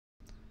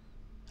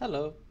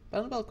Hello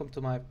and welcome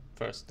to my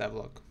first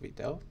devlog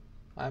video.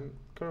 I'm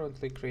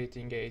currently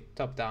creating a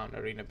top-down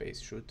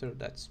arena-based shooter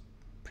that's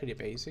pretty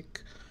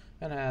basic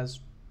and has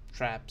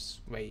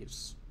traps,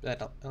 waves,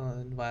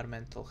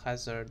 environmental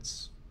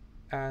hazards,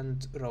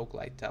 and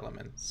roguelite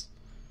elements.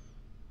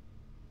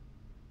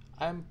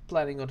 I'm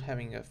planning on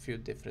having a few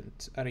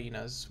different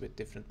arenas with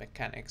different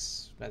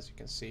mechanics. As you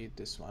can see,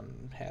 this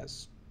one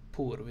has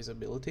poor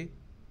visibility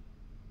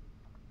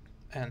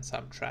and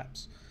some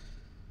traps.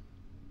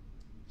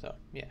 So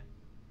yeah.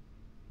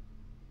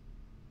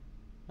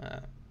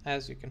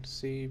 As you can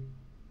see,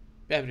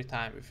 every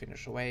time you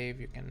finish a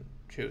wave, you can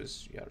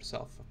choose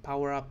yourself a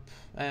power-up,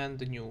 and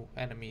the new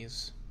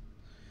enemies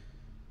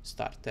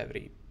start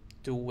every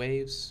 2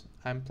 waves.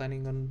 I'm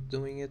planning on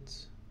doing it.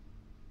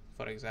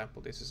 For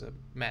example, this is a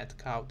mad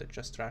cow that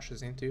just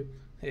rushes into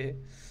you.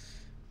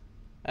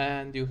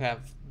 And you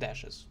have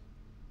dashes.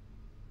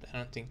 I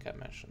don't think I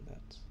mentioned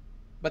that.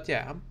 But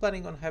yeah, I'm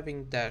planning on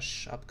having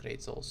dash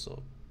upgrades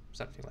also.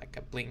 Something like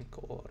a blink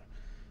or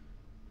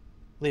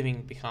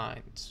leaving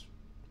behind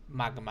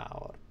magma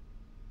or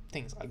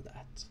things like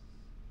that.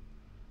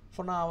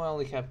 For now I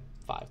only have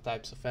 5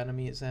 types of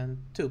enemies and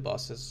 2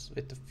 bosses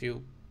with a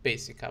few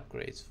basic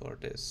upgrades for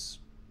this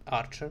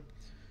archer.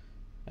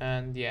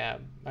 And yeah,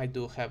 I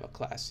do have a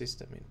class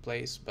system in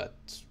place,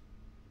 but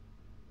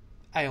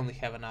I only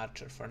have an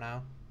archer for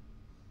now.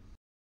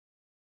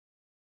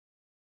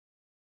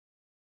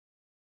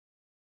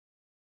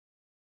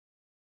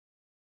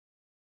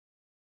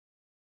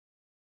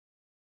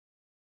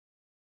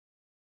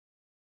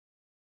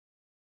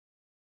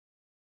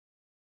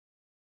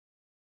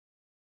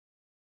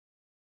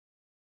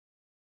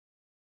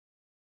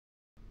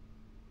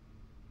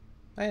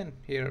 And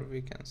here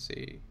we can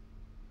see,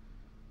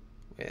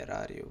 where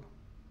are you?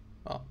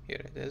 Oh,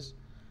 here it is.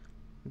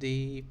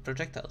 The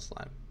projectile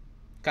slime.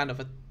 Kind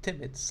of a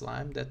timid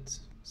slime that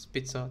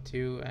spits at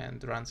you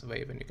and runs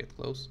away when you get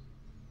close.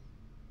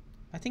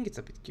 I think it's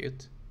a bit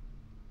cute.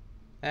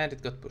 And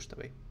it got pushed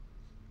away.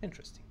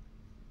 Interesting.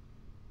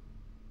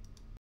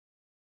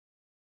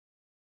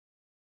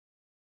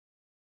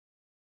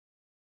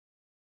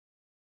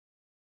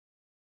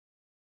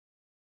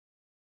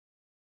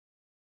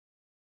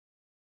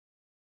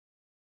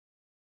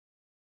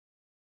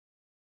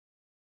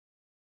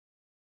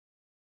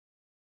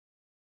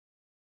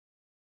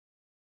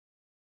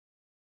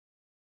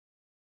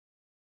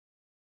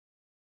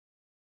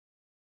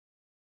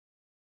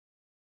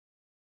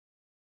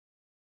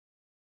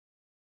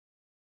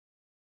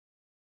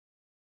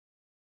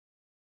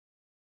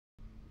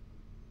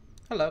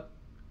 Hello.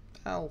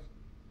 Well,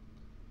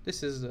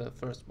 this is the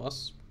first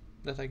boss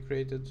that I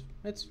created.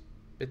 It's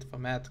a bit of a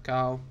mad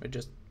cow.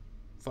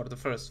 For the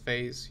first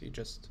phase, he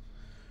just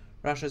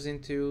rushes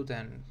into you,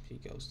 then he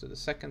goes to the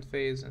second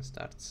phase and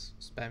starts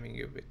spamming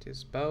you with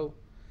his bow.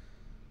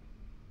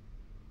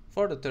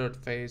 For the third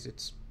phase,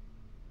 it's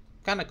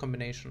kind of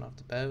combination of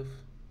the both,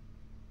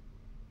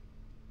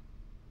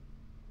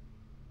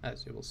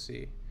 as you will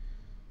see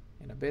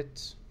in a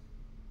bit.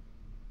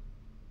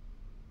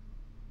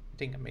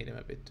 I think I made him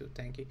a bit too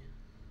tanky.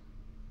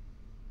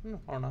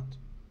 Or not.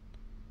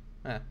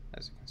 As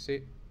you can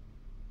see,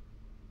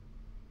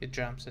 it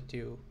jumps at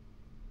you,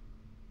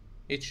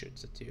 it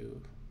shoots at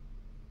you,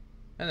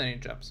 and then it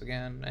jumps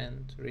again,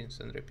 and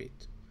rinse and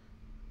repeat.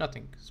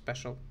 Nothing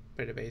special,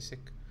 pretty basic.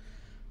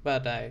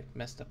 But I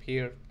messed up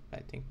here.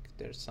 I think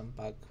there's some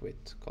bug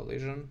with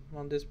collision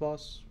on this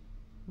boss,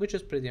 which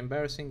is pretty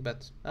embarrassing,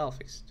 but I'll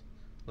fix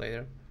it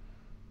later.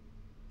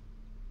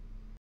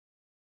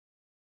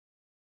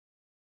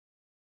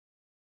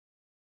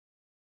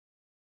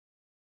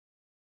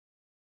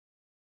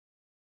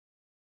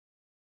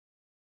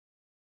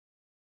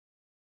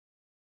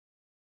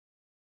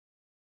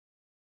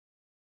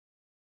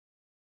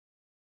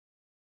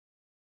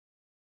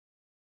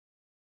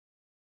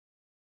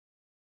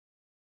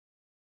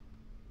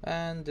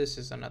 And this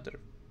is another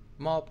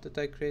mob that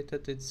I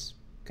created. It's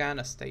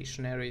kinda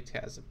stationary, it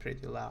has a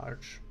pretty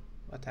large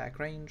attack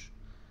range.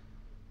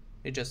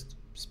 It just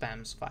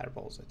spams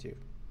fireballs at you.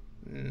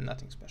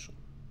 Nothing special.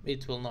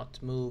 It will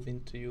not move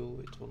into you,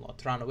 it will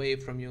not run away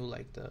from you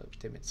like the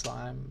timid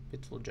slime,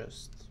 it will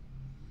just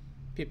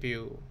peep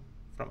you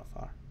from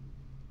afar.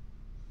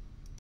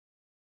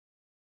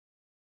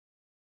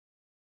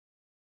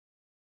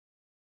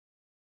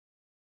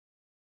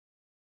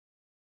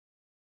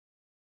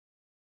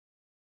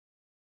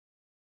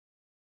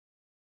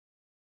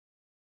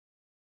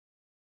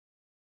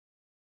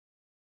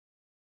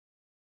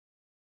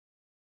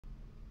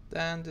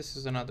 Then this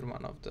is another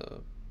one of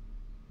the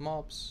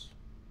mobs.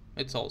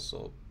 It's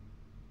also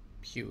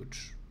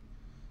huge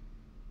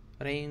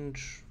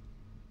range.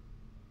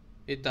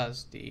 It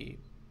does the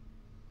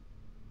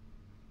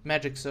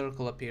magic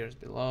circle appears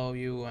below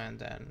you and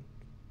then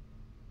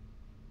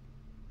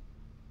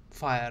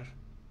fire.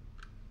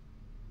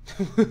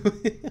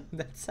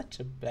 That's such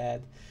a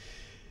bad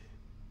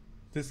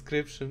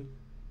description,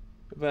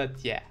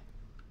 but yeah,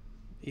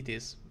 it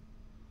is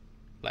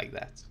like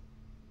that.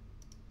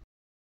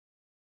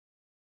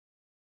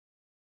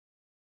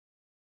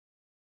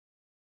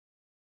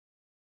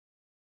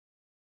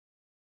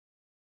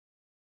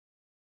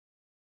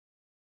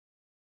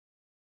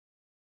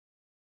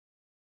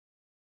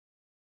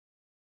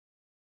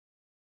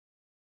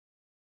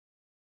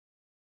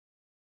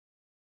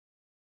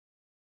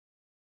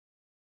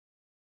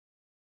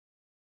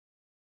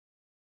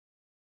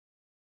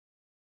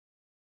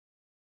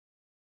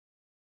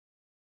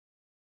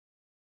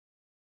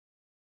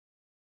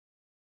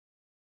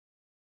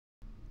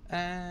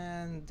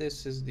 And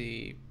this is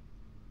the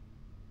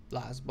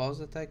last boss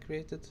that I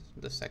created,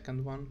 the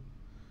second one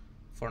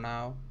for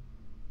now.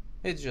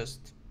 It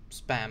just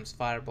spams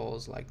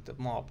fireballs like the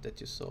mob that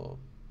you saw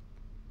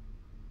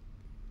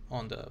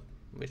on the,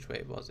 which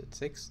wave was it,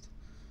 6th?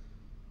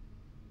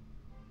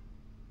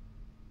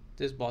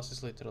 This boss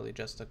is literally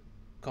just a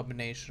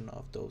combination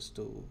of those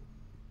two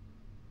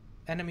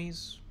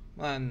enemies,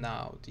 and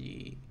now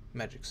the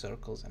magic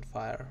circles and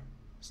fire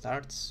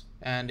starts,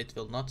 and it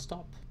will not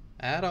stop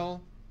at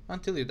all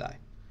until you die.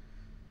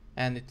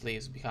 And it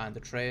leaves behind a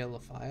trail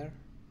of fire,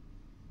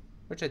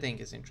 which I think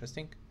is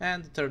interesting.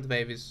 And the third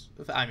wave is,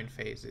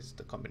 phase is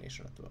the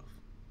combination of both.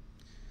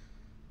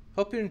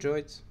 Hope you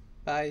enjoyed.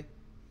 Bye.